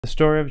The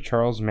story of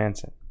Charles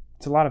Manson.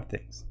 It's a lot of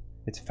things.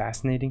 It's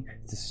fascinating,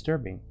 it's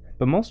disturbing,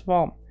 but most of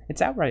all,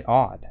 it's outright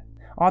odd.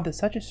 Odd that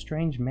such a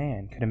strange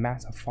man could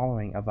amass a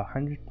following of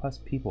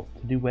 100+ people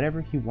to do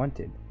whatever he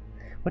wanted.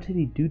 What did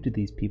he do to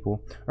these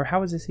people, or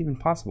how is this even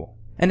possible?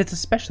 And it's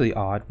especially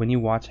odd when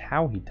you watch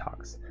how he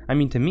talks. I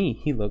mean, to me,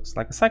 he looks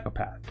like a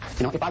psychopath.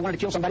 You know, if I wanted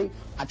to kill somebody,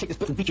 I'd take this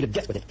book and beat you to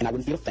death with it, and I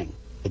wouldn't feel a thing.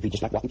 It'd be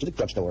just like walking to the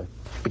drugstore.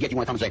 But yet you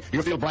want to come and say,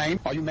 you feel blame?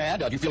 Are you mad?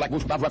 Do you feel like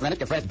most Bob Ruffin?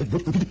 Once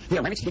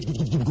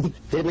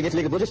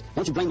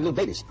you blame the little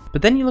babies.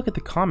 But then you look at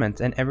the comments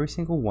and every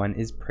single one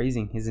is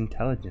praising his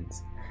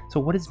intelligence.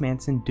 So what is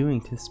Manson doing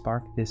to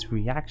spark this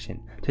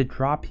reaction, to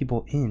draw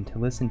people in to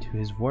listen to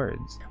his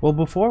words? Well,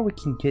 before we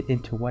can get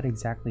into what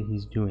exactly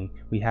he's doing,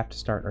 we have to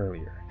start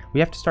earlier. We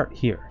have to start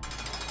here.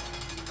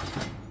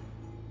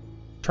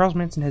 Charles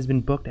Manson has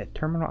been booked at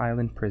Terminal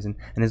Island Prison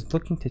and is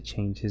looking to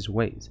change his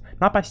ways,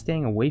 not by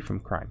staying away from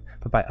crime,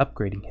 but by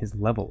upgrading his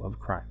level of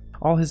crime.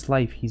 All his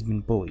life he's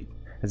been bullied.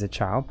 As a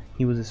child,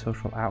 he was a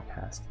social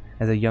outcast.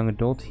 As a young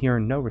adult, he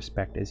earned no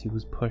respect as he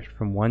was pushed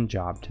from one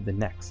job to the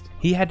next.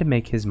 He had to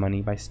make his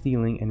money by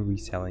stealing and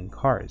reselling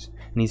cars,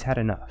 and he's had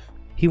enough.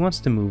 He wants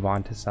to move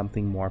on to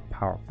something more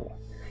powerful.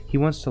 He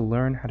wants to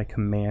learn how to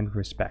command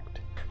respect.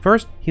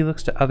 First, he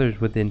looks to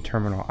others within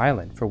Terminal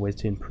Island for ways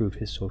to improve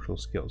his social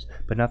skills,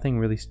 but nothing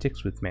really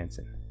sticks with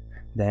Manson.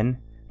 Then,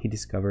 he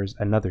discovers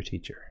another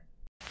teacher.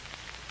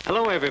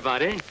 Hello,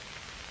 everybody.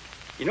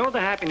 You know, the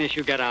happiness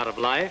you get out of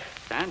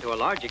life, and to a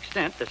large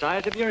extent the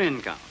size of your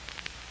income,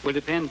 will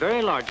depend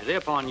very largely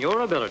upon your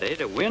ability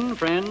to win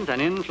friends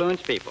and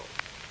influence people.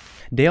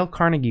 Dale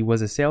Carnegie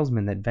was a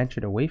salesman that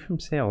ventured away from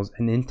sales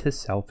and into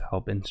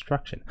self-help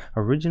instruction,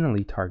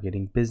 originally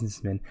targeting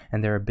businessmen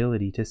and their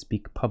ability to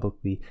speak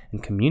publicly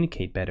and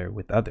communicate better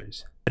with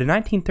others. But in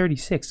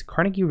 1936,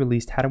 Carnegie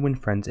released How to Win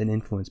Friends and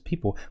Influence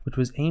People, which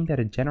was aimed at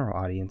a general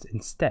audience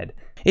instead.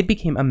 It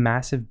became a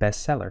massive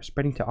bestseller,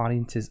 spreading to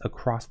audiences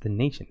across the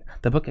nation.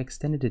 The book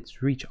extended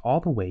its reach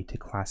all the way to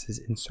classes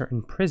in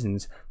certain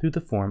prisons through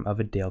the form of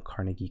a Dale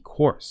Carnegie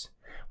course.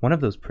 One of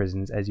those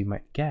prisons, as you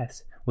might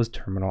guess, was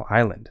Terminal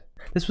Island.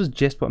 This was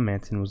just what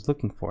Manson was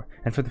looking for,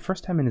 and for the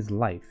first time in his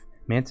life,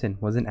 Manson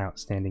was an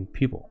outstanding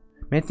pupil.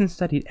 Manson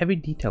studied every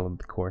detail of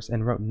the course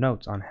and wrote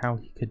notes on how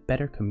he could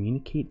better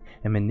communicate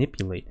and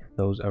manipulate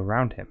those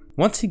around him.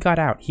 Once he got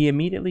out, he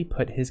immediately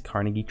put his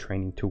Carnegie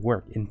training to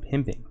work in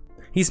pimping.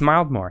 He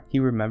smiled more, he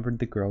remembered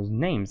the girls'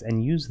 names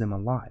and used them a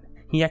lot.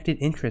 He acted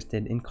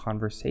interested in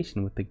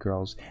conversation with the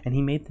girls, and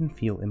he made them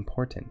feel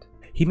important.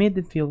 He made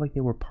them feel like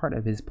they were part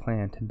of his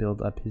plan to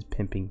build up his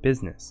pimping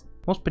business.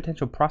 Most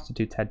potential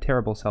prostitutes had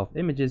terrible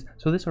self-images,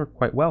 so this worked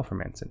quite well for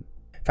Manson.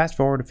 Fast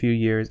forward a few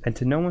years, and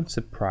to no one's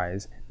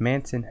surprise,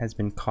 Manson has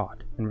been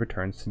caught and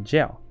returns to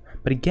jail.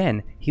 But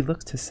again, he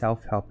looks to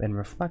self-help and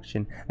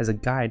reflection as a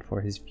guide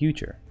for his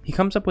future. He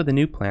comes up with a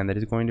new plan that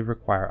is going to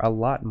require a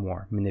lot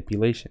more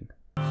manipulation.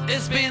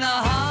 It's been a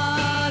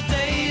hard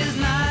day's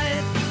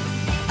night,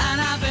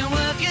 and I've been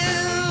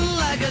working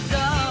like a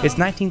dog. It's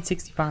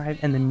 1965,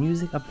 and the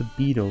music of the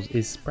Beatles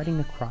is spreading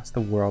across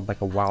the world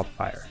like a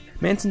wildfire.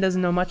 Manson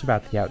doesn't know much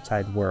about the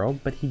outside world,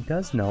 but he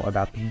does know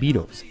about the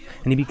Beatles,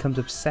 and he becomes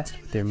obsessed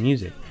with their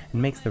music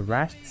and makes the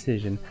rash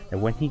decision that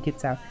when he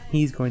gets out,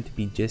 he's going to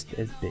be just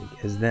as big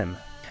as them.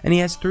 And he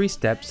has 3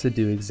 steps to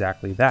do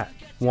exactly that.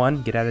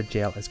 1. Get out of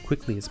jail as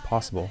quickly as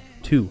possible.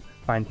 2.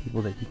 Find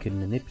people that he could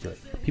manipulate,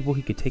 people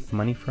he could take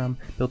money from,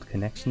 build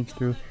connections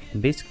through,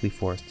 and basically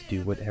force to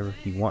do whatever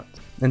he wants.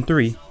 And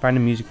 3. Find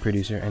a music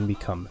producer and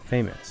become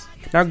famous.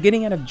 Now,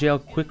 getting out of jail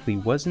quickly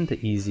wasn't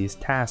the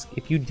easiest task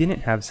if you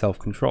didn't have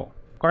self-control.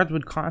 Guards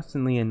would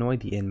constantly annoy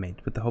the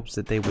inmates with the hopes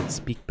that they would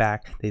speak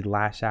back, they'd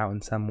lash out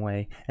in some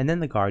way, and then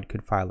the guard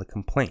could file a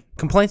complaint.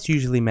 Complaints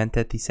usually meant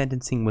that the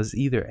sentencing was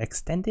either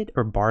extended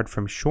or barred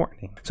from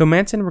shortening. So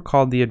Manson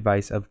recalled the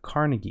advice of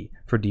Carnegie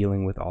for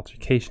dealing with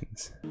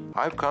altercations.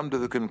 I've come to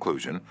the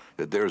conclusion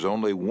that there's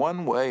only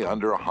one way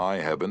under high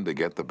heaven to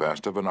get the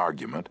best of an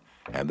argument,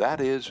 and that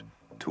is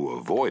to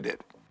avoid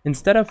it.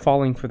 Instead of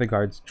falling for the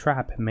guard's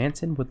trap,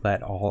 Manson would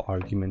let all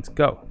arguments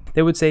go.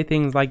 They would say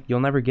things like, "You'll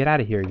never get out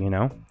of here, you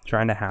know,"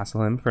 trying to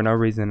hassle him for no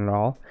reason at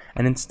all,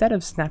 and instead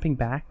of snapping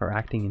back or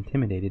acting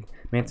intimidated,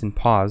 Manson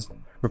paused,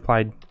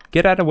 replied,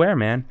 "Get out of where,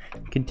 man?"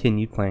 and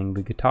continued playing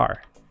the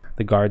guitar.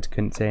 The guards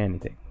couldn't say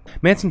anything.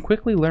 Manson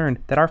quickly learned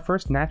that our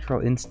first natural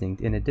instinct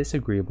in a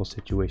disagreeable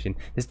situation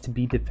is to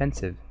be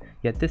defensive,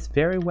 yet this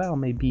very well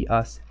may be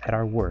us at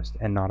our worst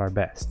and not our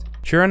best.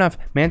 Sure enough,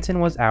 Manson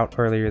was out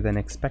earlier than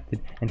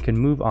expected and could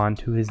move on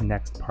to his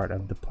next part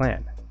of the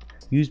plan.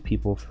 Use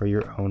people for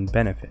your own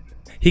benefit.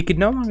 He could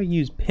no longer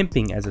use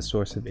pimping as a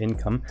source of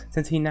income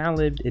since he now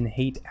lived in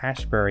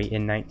Haight-Ashbury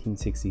in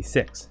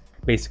 1966,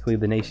 basically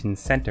the nation's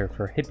center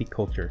for hippie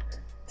culture.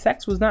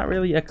 Sex was not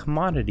really a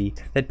commodity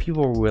that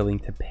people were willing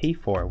to pay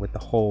for with the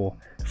whole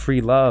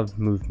free love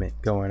movement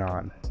going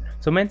on.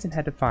 So Manson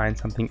had to find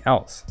something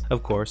else.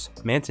 Of course,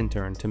 Manson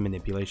turned to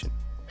manipulation.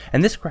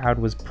 And this crowd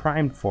was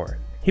primed for it.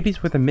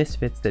 Hippies were the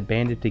misfits that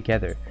banded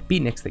together,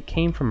 beatniks that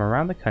came from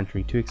around the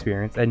country to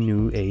experience a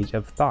new age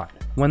of thought,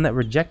 one that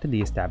rejected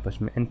the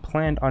establishment and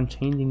planned on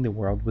changing the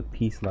world with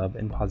peace, love,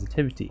 and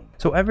positivity.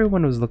 So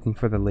everyone was looking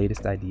for the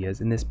latest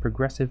ideas in this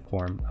progressive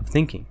form of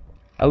thinking.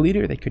 A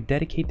leader they could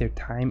dedicate their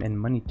time and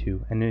money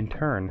to, and in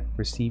turn,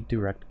 receive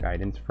direct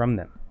guidance from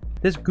them.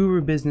 This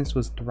guru business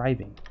was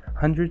thriving.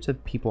 Hundreds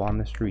of people on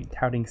the street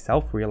touting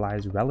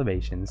self-realized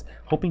revelations,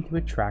 hoping to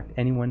attract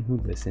anyone who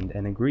listened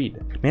and agreed.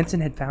 Manson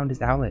had found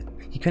his outlet.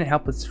 He couldn't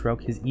help but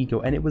stroke his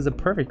ego, and it was a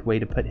perfect way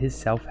to put his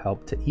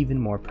self-help to even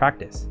more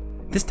practice.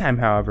 This time,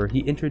 however, he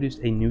introduced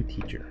a new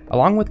teacher.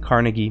 Along with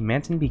Carnegie,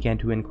 Manson began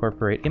to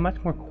incorporate a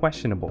much more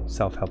questionable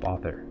self-help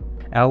author,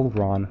 L.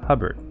 Ron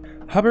Hubbard.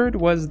 Hubbard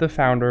was the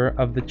founder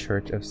of the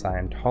Church of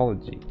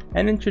Scientology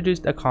and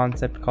introduced a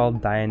concept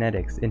called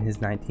Dianetics in his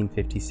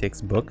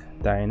 1956 book,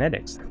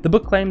 Dianetics. The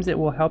book claims it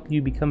will help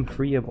you become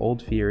free of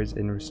old fears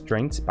and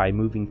restraints by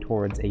moving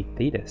towards a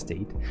theta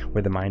state,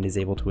 where the mind is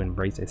able to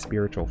embrace a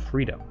spiritual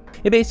freedom.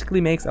 It basically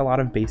makes a lot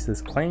of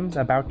baseless claims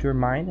about your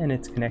mind and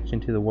its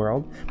connection to the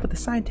world, but the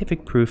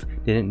scientific proof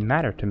didn't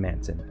matter to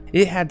Manson.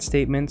 It had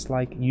statements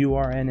like, "You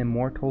are an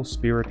immortal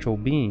spiritual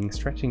being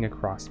stretching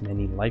across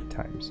many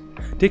lifetimes,"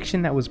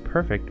 diction that was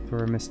perfect for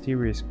a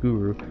mysterious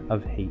guru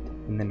of hate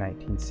in the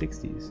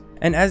 1960s.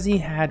 And as he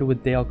had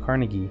with Dale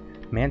Carnegie,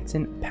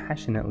 Manson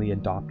passionately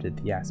adopted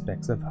the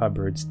aspects of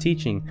Hubbard's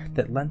teaching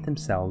that lent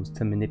themselves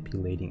to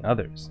manipulating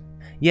others.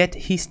 Yet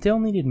he still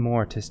needed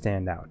more to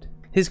stand out.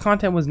 His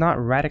content was not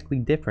radically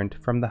different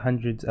from the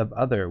hundreds of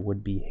other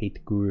would-be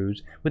hate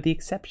gurus, with the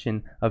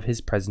exception of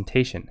his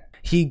presentation.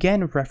 He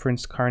again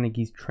referenced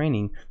Carnegie's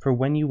training for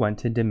when you want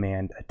to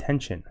demand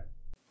attention.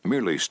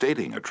 Merely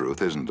stating a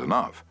truth isn't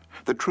enough.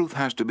 The truth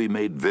has to be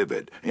made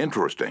vivid,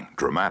 interesting,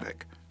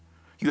 dramatic.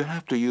 You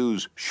have to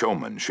use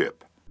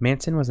showmanship.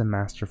 Manson was a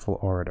masterful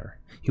orator.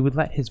 He would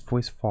let his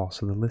voice fall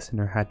so the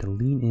listener had to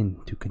lean in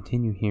to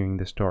continue hearing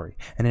the story,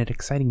 and at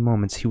exciting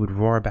moments he would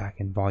roar back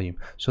in volume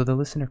so the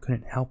listener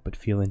couldn't help but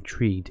feel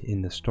intrigued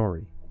in the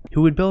story. He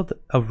would build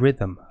a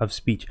rhythm of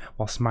speech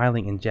while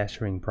smiling and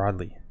gesturing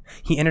broadly.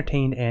 He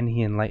entertained and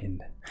he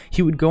enlightened.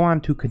 He would go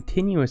on to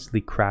continuously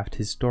craft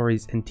his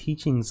stories and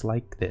teachings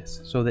like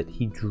this so that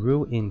he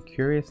drew in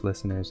curious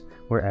listeners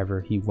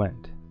wherever he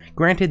went.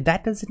 Granted,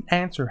 that doesn't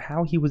answer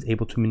how he was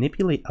able to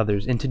manipulate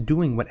others into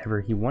doing whatever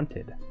he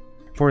wanted.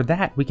 For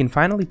that, we can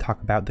finally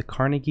talk about the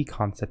Carnegie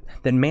concept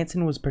that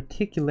Manson was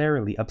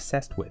particularly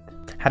obsessed with: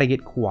 how to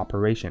get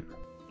cooperation.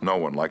 No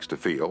one likes to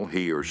feel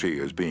he or she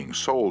is being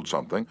sold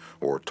something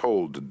or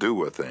told to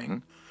do a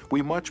thing.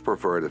 We much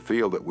prefer to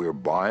feel that we're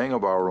buying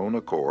of our own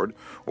accord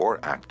or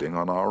acting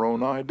on our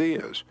own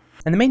ideas.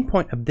 And the main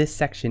point of this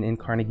section in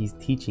Carnegie's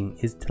teaching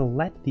is to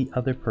let the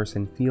other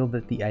person feel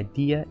that the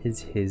idea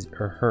is his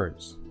or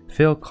hers.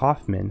 Phil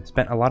Kaufman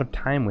spent a lot of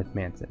time with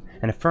Manson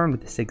and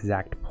affirmed this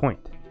exact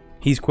point.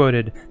 He's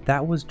quoted,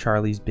 "That was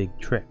Charlie's big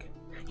trick.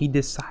 He'd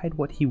decide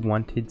what he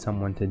wanted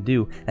someone to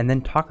do and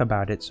then talk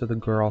about it so the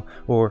girl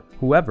or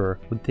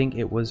whoever would think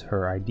it was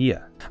her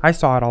idea. I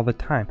saw it all the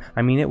time.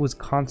 I mean, it was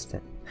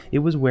constant. It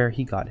was where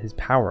he got his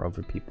power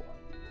over people."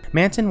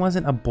 Manson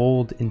wasn't a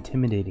bold,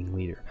 intimidating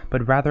leader,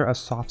 but rather a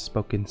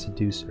soft-spoken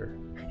seducer.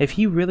 If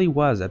he really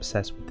was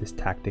obsessed with this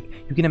tactic,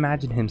 you can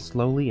imagine him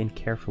slowly and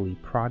carefully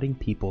prodding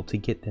people to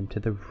get them to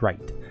the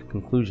right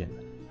conclusion.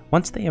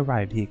 Once they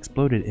arrived, he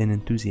exploded in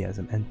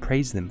enthusiasm and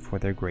praised them for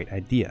their great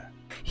idea.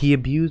 He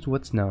abused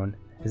what's known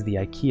as the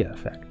IKEA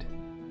effect.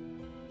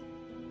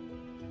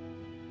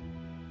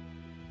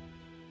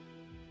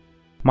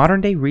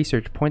 Modern-day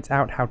research points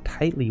out how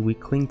tightly we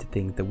cling to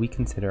things that we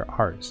consider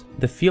ours.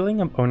 The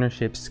feeling of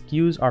ownership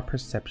skews our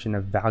perception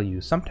of value,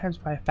 sometimes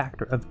by a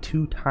factor of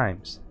 2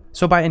 times.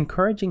 So by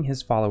encouraging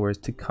his followers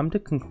to come to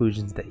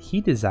conclusions that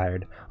he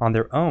desired on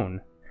their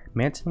own,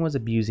 Manson was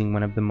abusing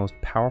one of the most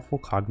powerful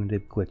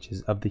cognitive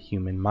glitches of the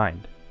human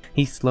mind.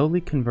 He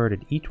slowly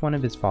converted each one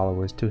of his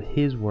followers to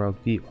his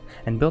worldview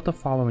and built a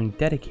following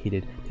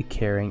dedicated to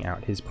carrying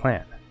out his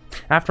plan.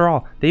 After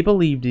all, they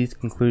believed these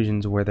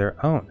conclusions were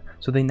their own,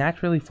 so they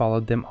naturally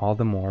followed them all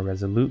the more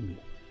resolutely,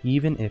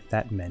 even if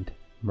that meant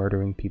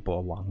murdering people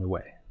along the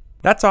way.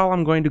 That's all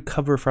I'm going to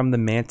cover from the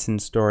Manson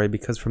story,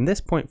 because from this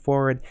point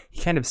forward,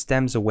 he kind of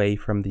stems away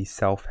from the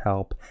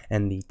self-help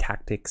and the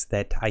tactics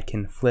that I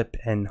can flip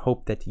and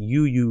hope that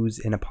you use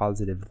in a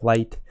positive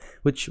light,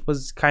 which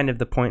was kind of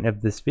the point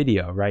of this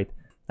video, right?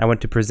 I want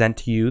to present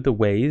to you the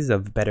ways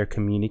of better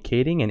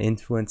communicating and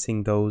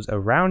influencing those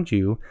around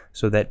you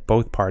so that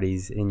both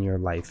parties in your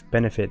life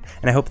benefit,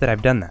 and I hope that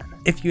I've done that.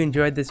 If you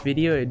enjoyed this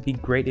video, it'd be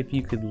great if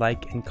you could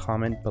like and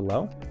comment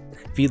below.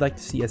 If you'd like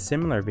to see a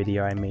similar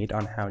video I made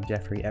on how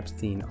Jeffrey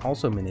Epstein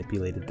also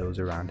manipulated those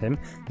around him,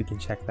 you can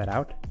check that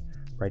out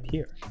right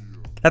here.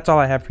 That's all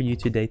I have for you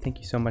today. Thank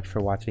you so much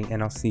for watching,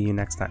 and I'll see you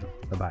next time.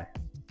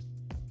 Bye-bye.